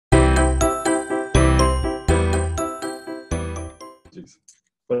apologies.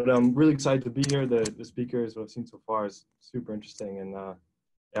 But I'm really excited to be here. The speakers what I've seen so far is super interesting, and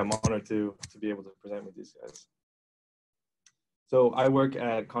yeah, I'm honored to be able to present with these guys. So I work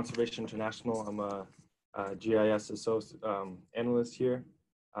at Conservation International. I'm a GIS analyst here,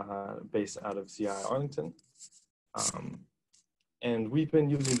 based out of CI Arlington. And we've been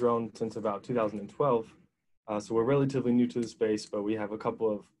using drones since about 2012. So we're relatively new to the space, but we have a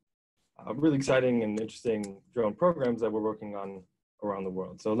couple of really exciting and interesting drone programs that we're working on around the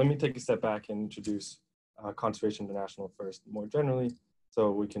world. So let me take a step back and introduce Conservation International first, more generally,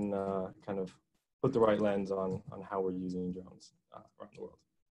 so we can kind of put the right lens on how we're using drones around the world.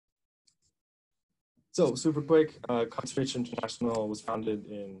 So super quick, Conservation International was founded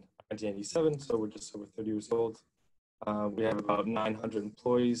in 1987, so we're just over 30 years old. We have about 900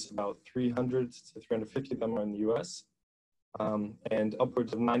 employees, about 300 to 350 of them are in the US. And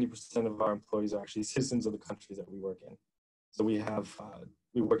upwards of 90% of our employees are actually citizens of the countries that we work in. So we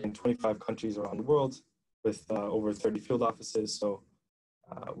work in 25 countries around the world with over 30 field offices. So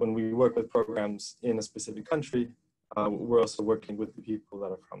when we work with programs in a specific country, we're also working with the people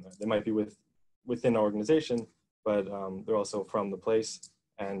that are from there. They might be within our organization, but they're also from the place.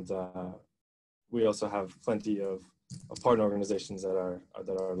 And we also have plenty of partner organizations that are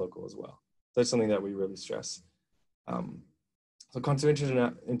local as well. So that's something that we really stress. So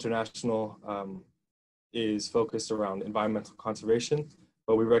Conservation International is focused around environmental conservation,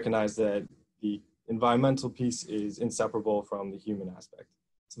 but we recognize that the environmental piece is inseparable from the human aspect.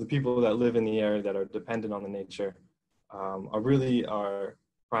 So the people that live in the area that are dependent on the nature are really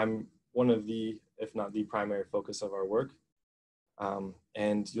one of the, if not the primary focus of our work.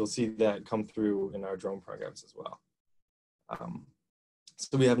 And you'll see that come through in our drone programs as well.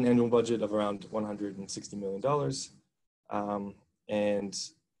 So we have an annual budget of around $160 million. And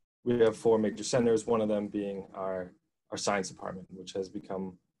we have 4 major centers, one of them being our science department, which has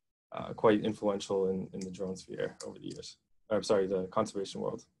become quite influential in the drone sphere over the years. Or, sorry, the conservation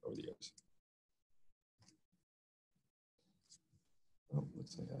world over the years. Oh,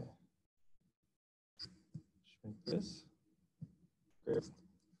 looks like I shrink this. Great.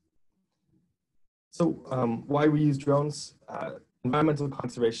 So why we use drones? Environmental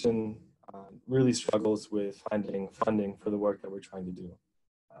conservation really struggles with finding funding for the work that we're trying to do.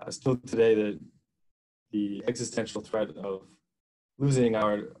 Still today, the existential threat of losing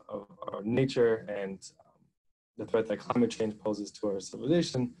our nature and the threat that climate change poses to our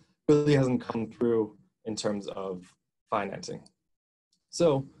civilization really hasn't come through in terms of financing.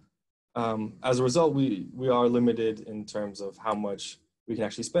 So as a result, we are limited in terms of how much we can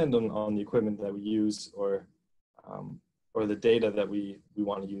actually spend on the equipment that we use or the data that we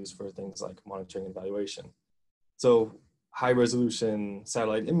want to use for things like monitoring and evaluation. So high resolution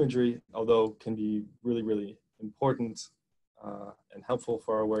satellite imagery, although can be really, really important and helpful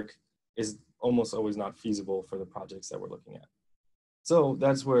for our work, is almost always not feasible for the projects that we're looking at. So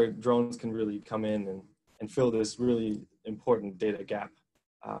that's where drones can really come in and fill this really important data gap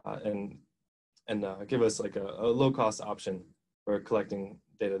and give us like a low-cost option for collecting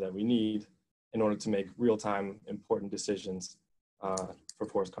data that we need in order to make real-time important decisions for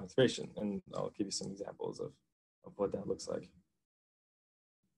forest conservation. And I'll give you some examples of what that looks like.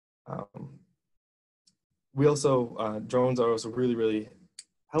 We also, drones are also really, really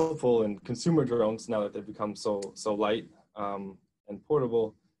helpful, and consumer drones, now that they've become so light and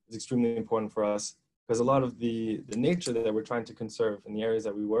portable, is extremely important for us because a lot of the nature that we're trying to conserve in the areas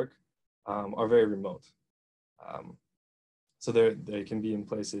that we work are very remote. So they can be in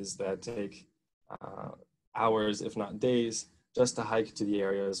places that take hours, if not days, just to hike to the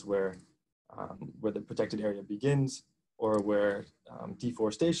areas where the protected area begins, or where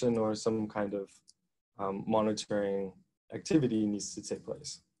deforestation or some kind of monitoring activity needs to take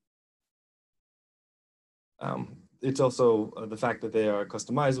place. It's also the fact that they are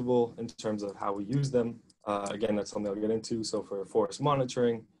customizable in terms of how we use them. Again, that's something I'll get into. So for forest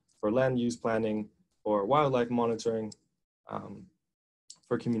monitoring, for land use planning, for wildlife monitoring,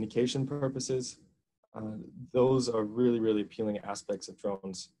 for communication purposes, those are really, really appealing aspects of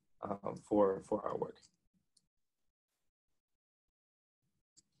drones for our work.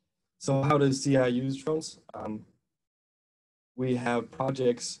 So how does CI use drones? We have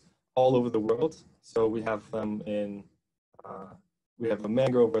projects all over the world. So we have them we have a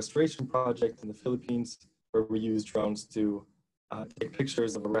mangrove restoration project in the Philippines where we use drones to take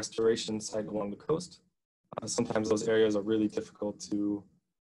pictures of a restoration site along the coast. Sometimes those areas are really difficult to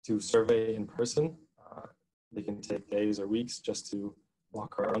survey in person. They can take days or weeks just to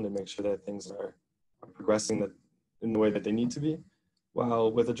walk around and make sure that things are progressing in the way that they need to be.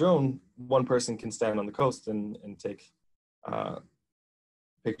 While with a drone, one person can stand on the coast and take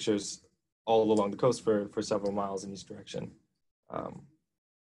pictures all along the coast for several miles in each direction,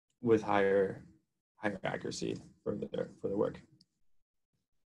 with higher accuracy for their work.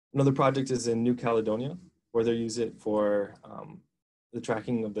 Another project is in New Caledonia, where they use it for the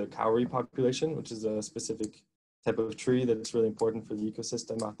tracking of the cowrie population, which is a specific type of tree that's really important for the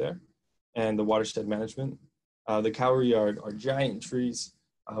ecosystem out there, and the watershed management. The cowrie are giant trees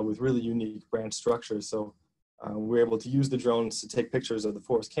with really unique branch structures. So we're able to use the drones to take pictures of the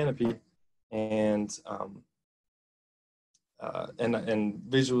forest canopy and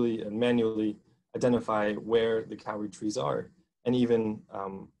visually and manually identify where the cowrie trees are, and even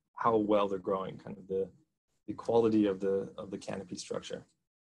how well they're growing, kind of the quality of the canopy structure.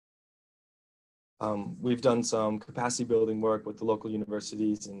 We've done some capacity building work with the local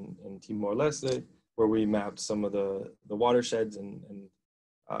universities in Timor-Leste, where we mapped some of the watersheds and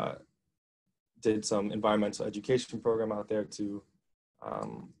did some environmental education program out there to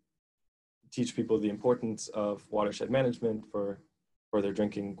teach people the importance of watershed management for their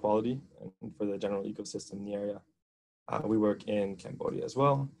drinking quality and for the general ecosystem in the area. We work in Cambodia as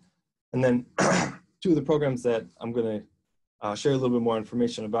well. And then two of the programs that I'm going to share a little bit more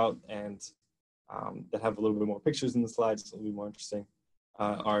information about and that have a little bit more pictures in the slides, so it'll be more interesting,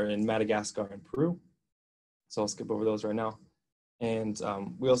 are in Madagascar and Peru. So I'll skip over those right now. And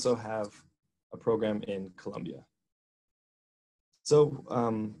we also have a program in Colombia. So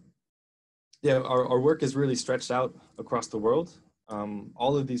yeah, our work is really stretched out across the world.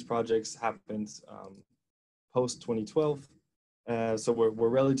 All of these projects happened post 2012. So we're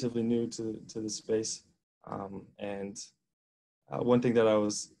relatively new to the space. And one thing that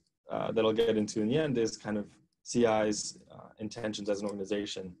that I'll get into in the end is kind of CI's intentions as an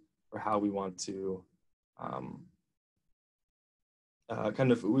organization for how we want to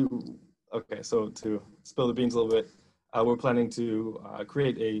okay, so to spill the beans a little bit, we're planning to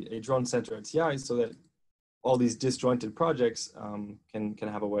create a drone center at CI so that all these disjointed projects can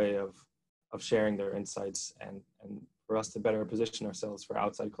have a way of sharing their insights and for us to better position ourselves for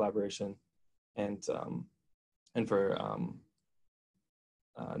outside collaboration and for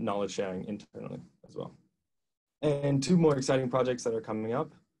knowledge sharing internally as well. And two more exciting projects that are coming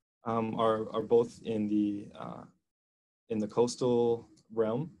up are both in the coastal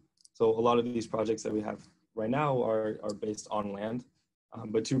realm. So a lot of these projects that we have right now are based on land,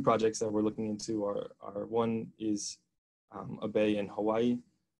 but two projects that we're looking into are one is a bay in Hawaii,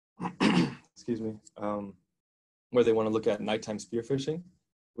 excuse me, where they want to look at nighttime spearfishing,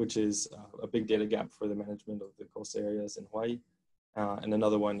 which is a big data gap for the management of the coastal areas in Hawaii. And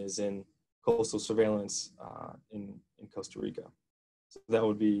another one is in coastal surveillance in Costa Rica. So that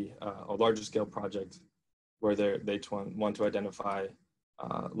would be a larger scale project where they want to identify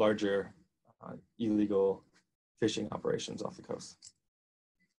larger illegal fishing operations off the coast.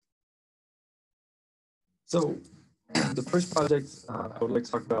 So the first project I would like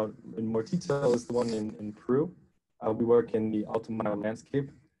to talk about in more detail is the one in Peru. We work in the Alto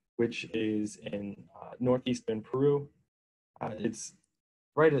landscape, which is in northeastern Peru. It's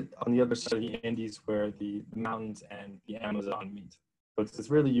right on the other side of the Andes where the mountains and the Amazon meet. So it's this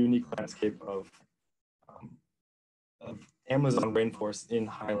really unique landscape of Amazon rainforest in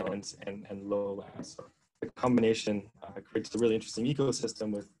highlands and lowlands. So the combination creates a really interesting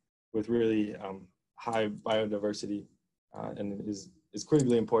ecosystem with really high biodiversity and is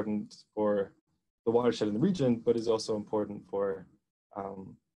critically important for the watershed in the region, but is also important for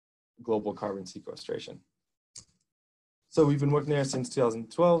global carbon sequestration. So we've been working there since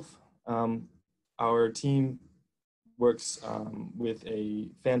 2012. Our team works with a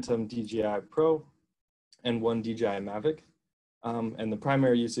Phantom DJI Pro and one DJI Mavic. And the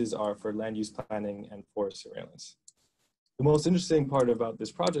primary uses are for land use planning and forest surveillance. The most interesting part about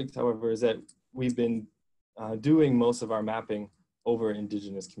this project, however, is that we've been doing most of our mapping over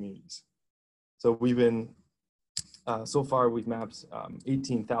indigenous communities. So we've been, so far we've mapped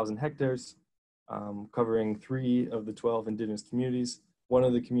 18,000 hectares, covering 3 of the 12 indigenous communities. One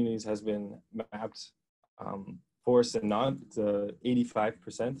of the communities has been mapped, forest and not,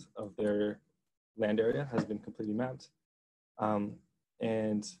 85% of their land area has been completely mapped. And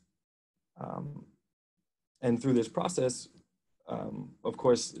through this process, of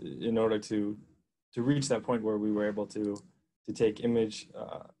course, in order to reach that point where we were able to take images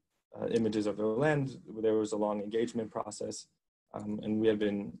of their land, there was a long engagement process, and we had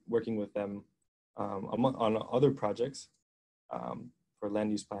been working with them on other projects for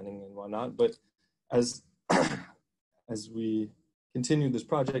land use planning and whatnot. But as we continued this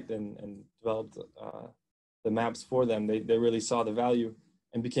project and developed the maps for them, they really saw the value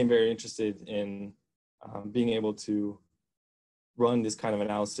and became very interested in being able to run this kind of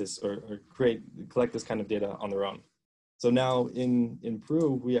analysis or collect this kind of data on their own. So now in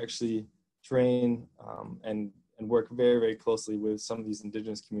Peru, we actually train and work very, very closely with some of these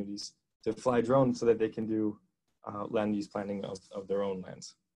indigenous communities to fly drones so that they can do land use planning of their own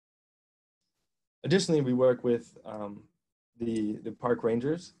lands. Additionally, we work with the park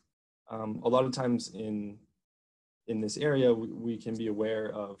rangers. A lot of times in this area, we can be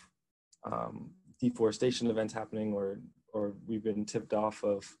aware of deforestation events happening, or we've been tipped off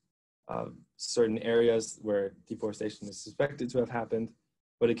of certain areas where deforestation is suspected to have happened,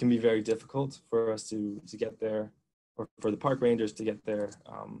 but it can be very difficult for us to get there, or for the park rangers to get there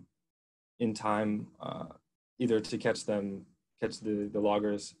in time, either to catch the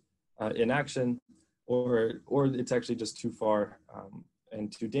loggers in action, or it's actually just too far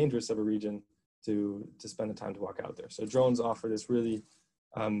and too dangerous of a region to spend the time to walk out there. So drones offer this really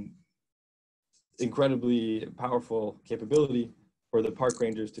incredibly powerful capability for the park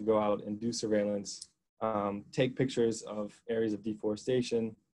rangers to go out and do surveillance, take pictures of areas of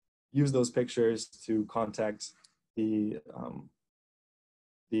deforestation, use those pictures to contact the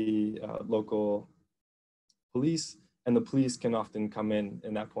local police, and the police can often come in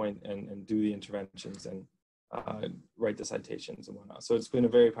that point and do the interventions and write the citations and whatnot. So it's been a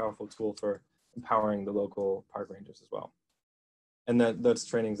very powerful tool for empowering the local park rangers as well. And that's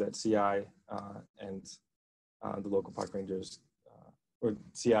trainings that CI and the local park rangers, or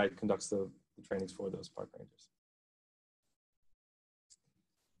CI conducts the trainings for those park rangers.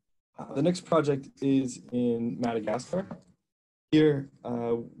 The next project is in Madagascar. Here,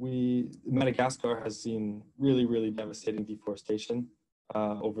 Madagascar has seen really, really devastating deforestation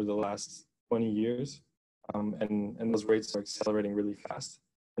over the last 20 years, and those rates are accelerating really fast.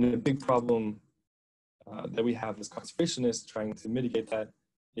 And a big problem that we have as conservationists trying to mitigate that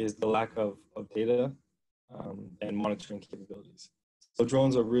is the lack of data and monitoring capabilities. So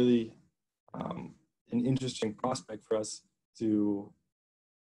drones are really an interesting prospect for us to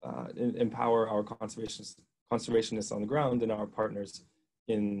empower our conservationists on the ground and our partners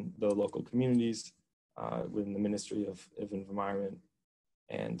in the local communities within the Ministry of Environment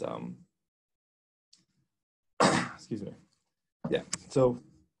and excuse me. Yeah, so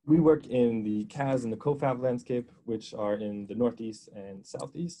we work in the CAS and the COFAV landscape, which are in the Northeast and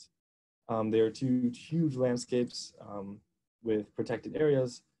Southeast. They are two huge landscapes with protected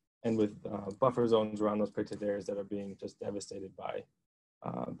areas and with buffer zones around those protected areas that are being just devastated by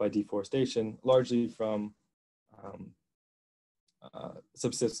deforestation, largely from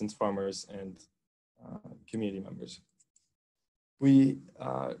subsistence farmers and community members. We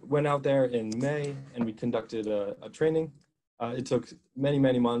went out there in May and we conducted a training. It took many,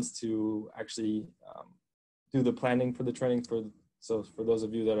 many months to actually do the planning for the training. So for those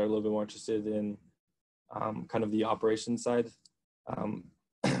of you that are a little bit more interested in kind of the operations side,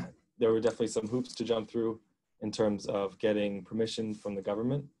 there were definitely some hoops to jump through in terms of getting permission from the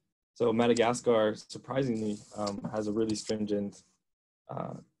government. So Madagascar, surprisingly, has a really stringent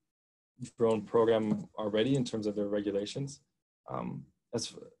drone program already in terms of their regulations.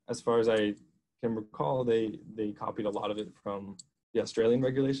 As far as I can recall, they copied a lot of it from the Australian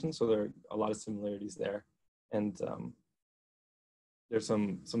regulations, so there are a lot of similarities there. And there's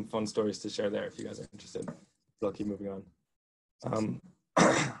some fun stories to share there if you guys are interested. So I'll keep moving on.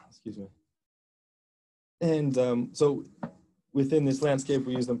 Excuse me. And so within this landscape,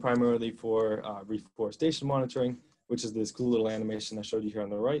 we use them primarily for reforestation monitoring, which is this cool little animation I showed you here on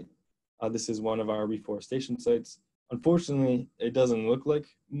the right. This is one of our reforestation sites. Unfortunately, it doesn't look like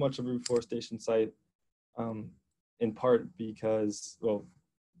much of a reforestation site, in part because, well,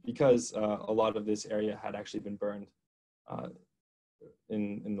 because a lot of this area had actually been burned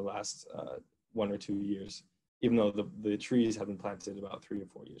in the last 1 or 2 years, even though the trees have been planted about 3 or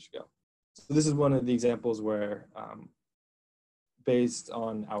 4 years ago. So this is one of the examples where, based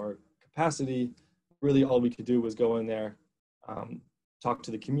on our capacity, really all we could do was go in there, talk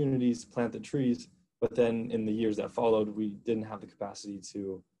to the communities, plant the trees, but then in the years that followed, we didn't have the capacity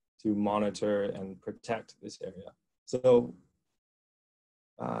to monitor and protect this area. So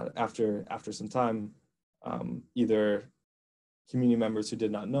after some time, either community members who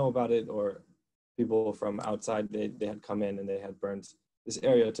did not know about it or people from outside, they had come in and they had burned this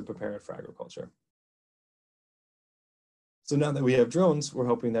area to prepare it for agriculture. So now that we have drones, we're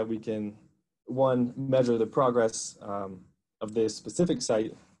hoping that we can, one, measure the progress of this specific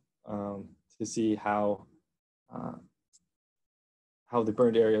site to see how the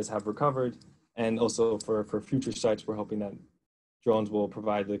burned areas have recovered. And also for future sites, we're hoping that drones will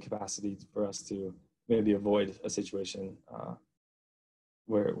provide the capacity for us to maybe avoid a situation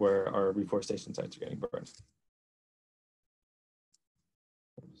where our reforestation sites are getting burned.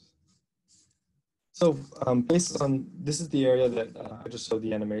 So based on, this is the area that I just showed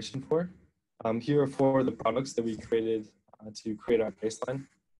the animation for. Here are 4 of the products that we created to create our baseline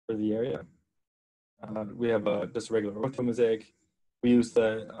for the area. We have just a regular ortho mosaic. We use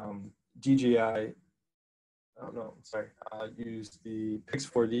the DJI, used the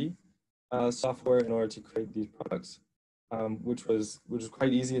Pix4D software in order to create these products, which was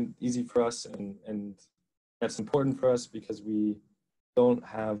quite easy for us, and that's important for us because we don't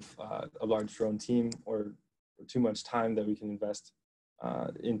have a large drone team or too much time that we can invest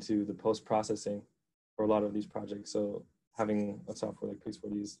into the post-processing for a lot of these projects. So having a software like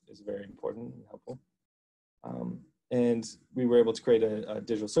Pix4D is very important and helpful. And we were able to create a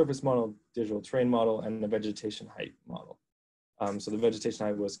digital surface model, digital terrain model, and a vegetation height model. So the vegetation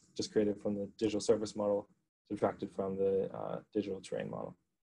height was just created from the digital surface model, subtracted from the digital terrain model.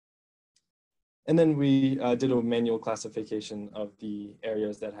 And then we did a manual classification of the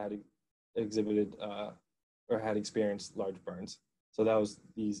areas that had exhibited or had experienced large burns. So that was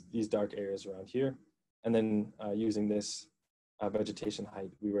these dark areas around here. And then using this vegetation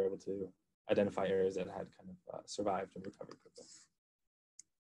height, we were able to identify areas that had kind of survived and recovered quickly.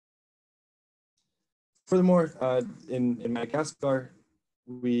 Furthermore, in Madagascar,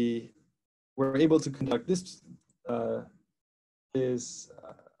 we were able to conduct this,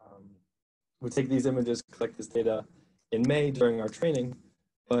 we take these images, collect this data in May during our training,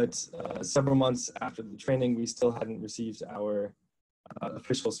 but several months after the training, we still hadn't received our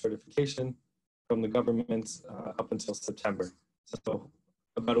official certification from the government up until September. So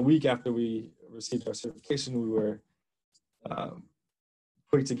about a week after we received our certification, we were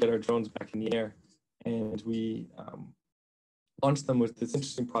quick to get our drones back in the air, and we launched them with this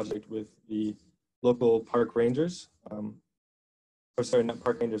interesting project with the local park rangers, or sorry, not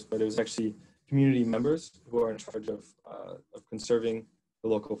park rangers, but it was actually community members who are in charge of conserving the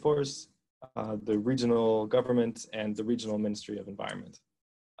local forests, the regional government, and the regional Ministry of Environment.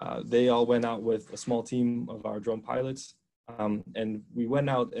 They all went out with a small team of our drone pilots, and we went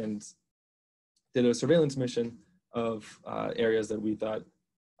out and did a surveillance mission of areas that we thought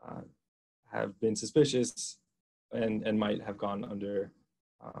have been suspicious and might have gone under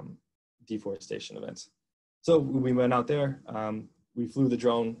deforestation events. So we went out there, we flew the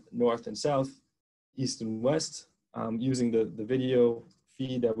drone north and south, east and west, using the video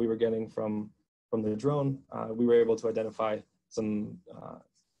feed that we were getting from the drone. We were able to identify some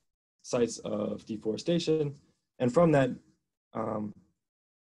sites of deforestation, and from that,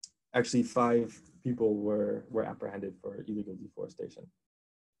 actually 5 people were apprehended for illegal deforestation,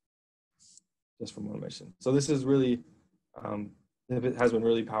 just from one mission. So this is really, it has been a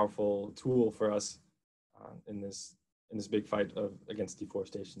really powerful tool for us in this big fight against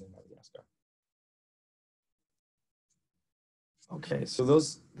deforestation in Madagascar. Okay, so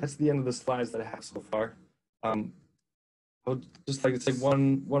that's the end of the slides that I have so far. I would just like to take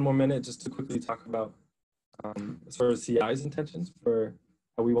one more minute just to quickly talk about sort of CI's intentions for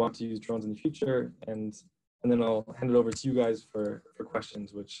how we want to use drones in the future, and then I'll hand it over to you guys for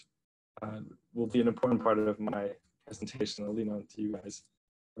questions, which will be an important part of my presentation. I'll lean on to you guys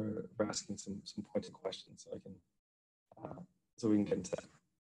for asking some pointed questions, so I can so we can get into that.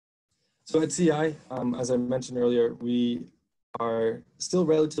 So at CI, as I mentioned earlier, we are still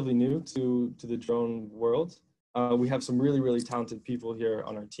relatively new to the drone world. We have some really talented people here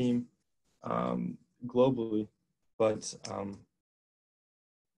on our team globally, but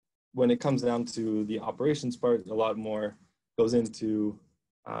when it comes down to the operations part, a lot more goes into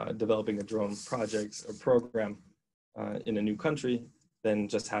developing a drone project or program in a new country than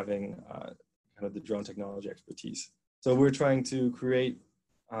just having kind of the drone technology expertise. So we're trying to create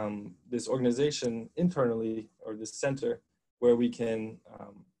this organization internally, or this center, where we can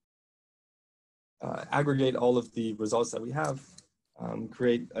aggregate all of the results that we have,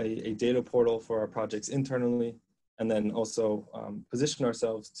 create a data portal for our projects internally, and then also position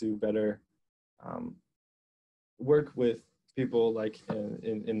ourselves to better work with people like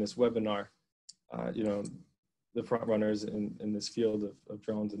in this webinar, you know, the front runners in this field of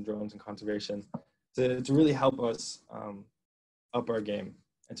drones and conservation, to really help us up our game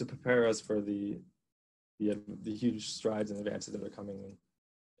and to prepare us for the huge strides and advances that are coming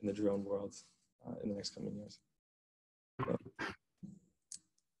in the drone world in the next coming years. So.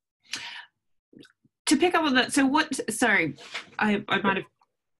 To pick up on that, so sorry, I might have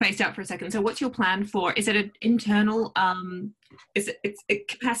spaced out for a second. So what's your plan for, is it an internal, it's a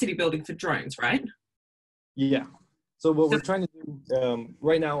capacity building for drones, right? Yeah. So what we're trying to do,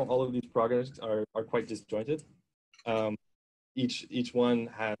 right now, all of these projects are quite disjointed. Each one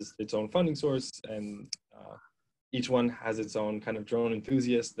has its own funding source, and each one has its own kind of drone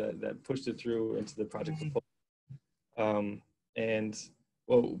enthusiast that pushed it through into the project proposal. And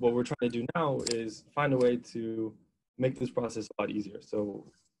what we're trying to do now is find a way to make this process a lot easier. So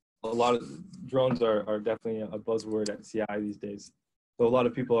a lot of drones are definitely a buzzword at CI these days. So a lot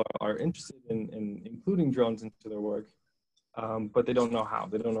of people are interested in including drones into their work, but they don't know how.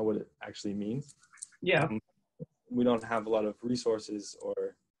 They don't know what it actually means. Yeah. We don't have a lot of resources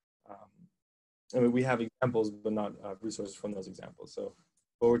or, I mean, we have examples, but not resources from those examples. So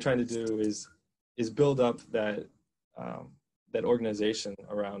what we're trying to do is build up that, that organization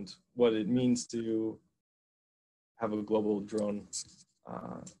around what it means to have a global drone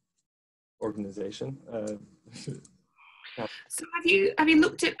organization. So have you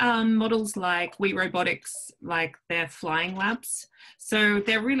looked at models like We Robotics, like their flying labs? So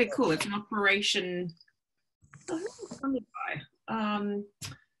they're really cool. It's an operation.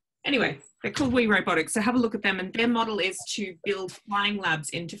 Anyway, they're called We Robotics. So have a look at them. And their model is to build flying labs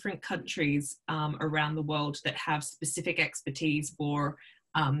in different countries around the world that have specific expertise for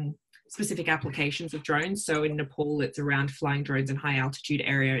specific applications of drones. So in Nepal, it's around flying drones in high altitude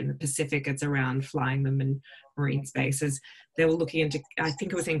area. In the Pacific, it's around flying them in marine spaces. They were looking into, I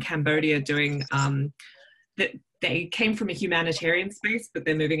think it was in Cambodia, doing that. They came from a humanitarian space, but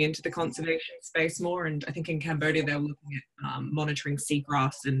they're moving into the conservation space more. And I think in Cambodia, they were looking at monitoring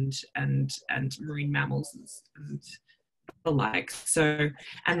seagrass and marine mammals and the like. So,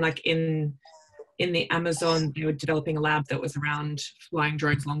 and like in the Amazon, they were developing a lab that was around flying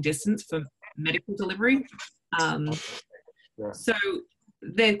drones long distance for medical delivery. So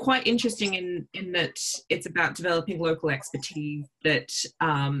they're quite interesting in that it's about developing local expertise that,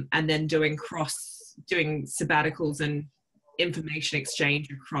 and then doing sabbaticals and information exchange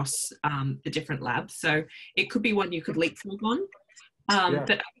across the different labs. So it could be one you could leapfrog on.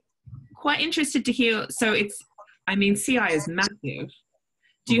 But I'm quite interested to hear, so I mean, CI is massive.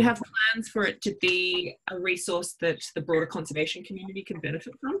 Do you have plans for it to be a resource that the broader conservation community can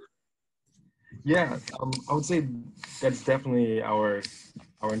benefit from? Yeah, I would say that's definitely our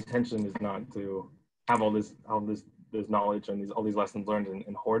intention is not to have all this knowledge and all these lessons learned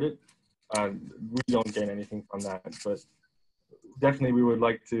and hoard it. We don't gain anything from that, but definitely we would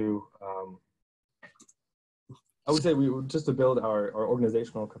like to. I would say we would just to build our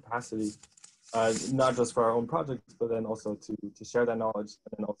organizational capacity, not just for our own projects, but then also to share that knowledge,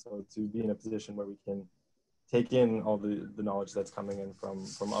 and then also to be in a position where we can take in all the knowledge that's coming in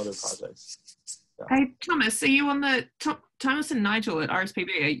from other projects. Yeah. Hey, Thomas, are you on the Thomas and Nigel at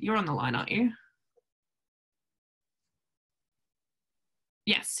RSPB? You're on the line, aren't you?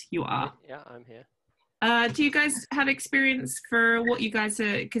 Yes, you are. Yeah, I'm here. Do you guys have experience for what you guys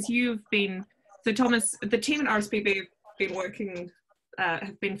are, because you've been, so Thomas, the team at RSPB have been working,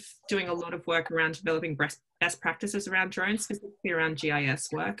 have been doing a lot of work around developing best practices around drones, specifically around GIS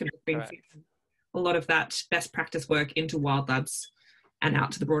work, and have been feeding a lot of that best practice work into Wild Labs and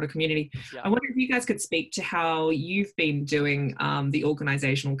out to the broader community. Yeah. I wonder if you guys could speak to how you've been doing the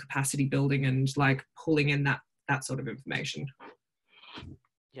organizational capacity building and like pulling in that sort of information.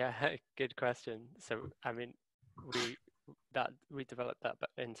 Yeah, good question. So, I mean, we developed that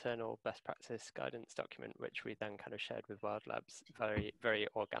internal best practice guidance document, which we then kind of shared with Wild Labs very, very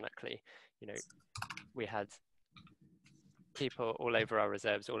organically. You know, we had people all over our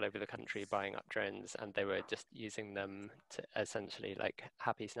reserves, all over the country buying up drones, and they were just using them to essentially like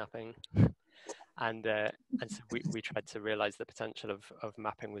happy snapping. And so we tried to realize the potential of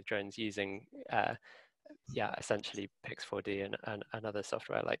mapping with drones using essentially Pix4D and other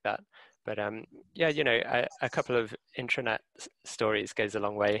software like that. But yeah, you know, a couple of intranet stories goes a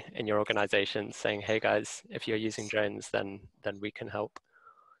long way in your organization, saying, hey guys, if you're using drones, then we can help.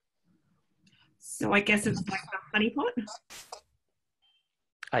 So I guess it's like a honeypot?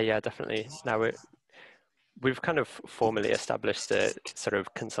 Yeah, definitely. Now we've kind of formally established a sort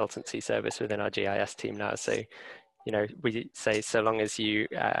of consultancy service within our GIS team now. So, you know, we say so long as you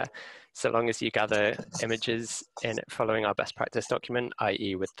gather images in following our best practice document,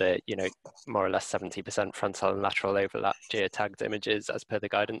 i.e. with the, you know, more or less 70% frontal and lateral overlap geotagged images as per the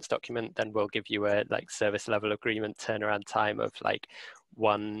guidance document, then we'll give you a like service level agreement turnaround time of like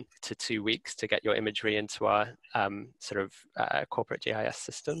 1 to 2 weeks to get your imagery into our sort of corporate GIS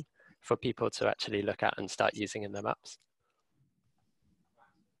system for people to actually look at and start using in their maps.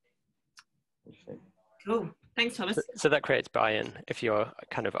 Cool. Thanks, Thomas. So that creates buy-in if you're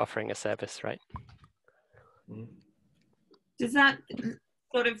kind of offering a service, right? Does that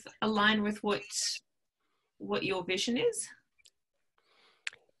sort of align with what your vision is?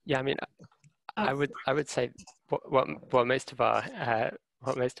 Yeah, I mean, I would say what most of our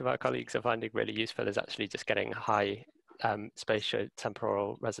what most of our colleagues are finding really useful is actually just getting high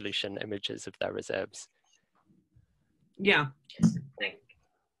spatio-temporal resolution images of their reserves. Yeah.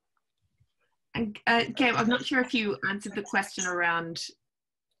 And Gabe, I'm not sure if you answered the question around,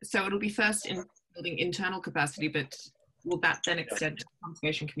 so it'll be first in building internal capacity, but will that then extend to the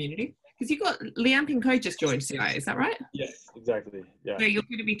conservation community? Because you've got Liam Pinko just joined CI, is that right? Yes, exactly. Yeah. So you're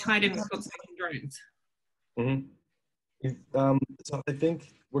going to be tied in with conservation drones. Mm-hmm. So I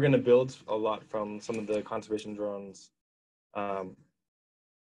think we're going to build a lot from some of the conservation drones,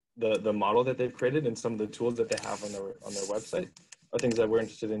 the model that they've created and some of the tools that they have on their website are things that we're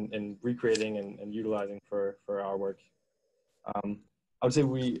interested in recreating and utilizing for our work. I would say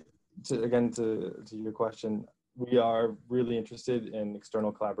to your question, we are really interested in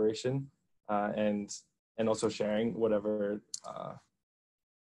external collaboration and also sharing whatever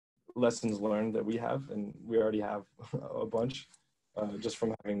lessons learned that we have, and we already have a bunch just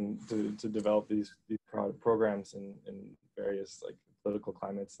from having to develop these programs in various like political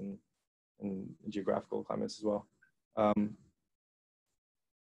climates and geographical climates as well. And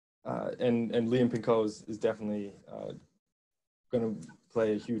Liam Pinko is definitely going to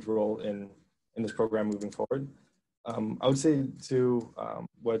play a huge role in this program moving forward. I would say to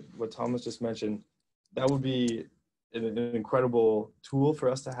what Thomas just mentioned, that would be an incredible tool for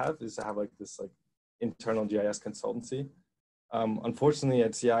us to have, is to have like this like internal GIS consultancy. Unfortunately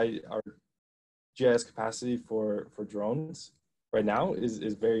at CI, our GIS capacity for drones right now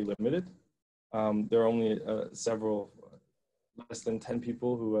is very limited. There are only several, less than 10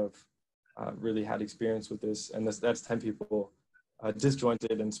 people who have really had experience with this, and that's 10 people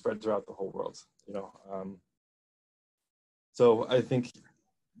disjointed and spread throughout the whole world, you know. So I think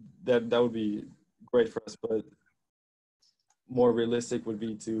that would be great for us, but more realistic would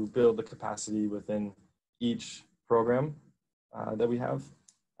be to build the capacity within each program that we have,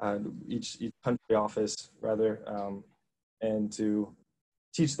 each country office rather, and to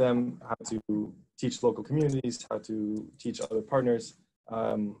teach them how to teach local communities, how to teach other partners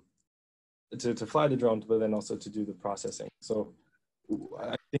to fly the drones, but then also to do the processing. So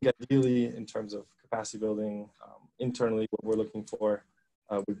I think ideally in terms of capacity building, internally what we're looking for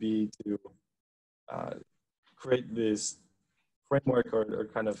would be to create this framework or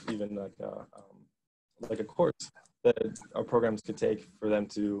kind of even like a course that our programs could take for them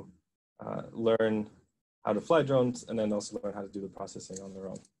to learn how to fly drones and then also learn how to do the processing on their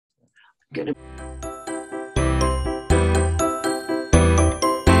own. Good.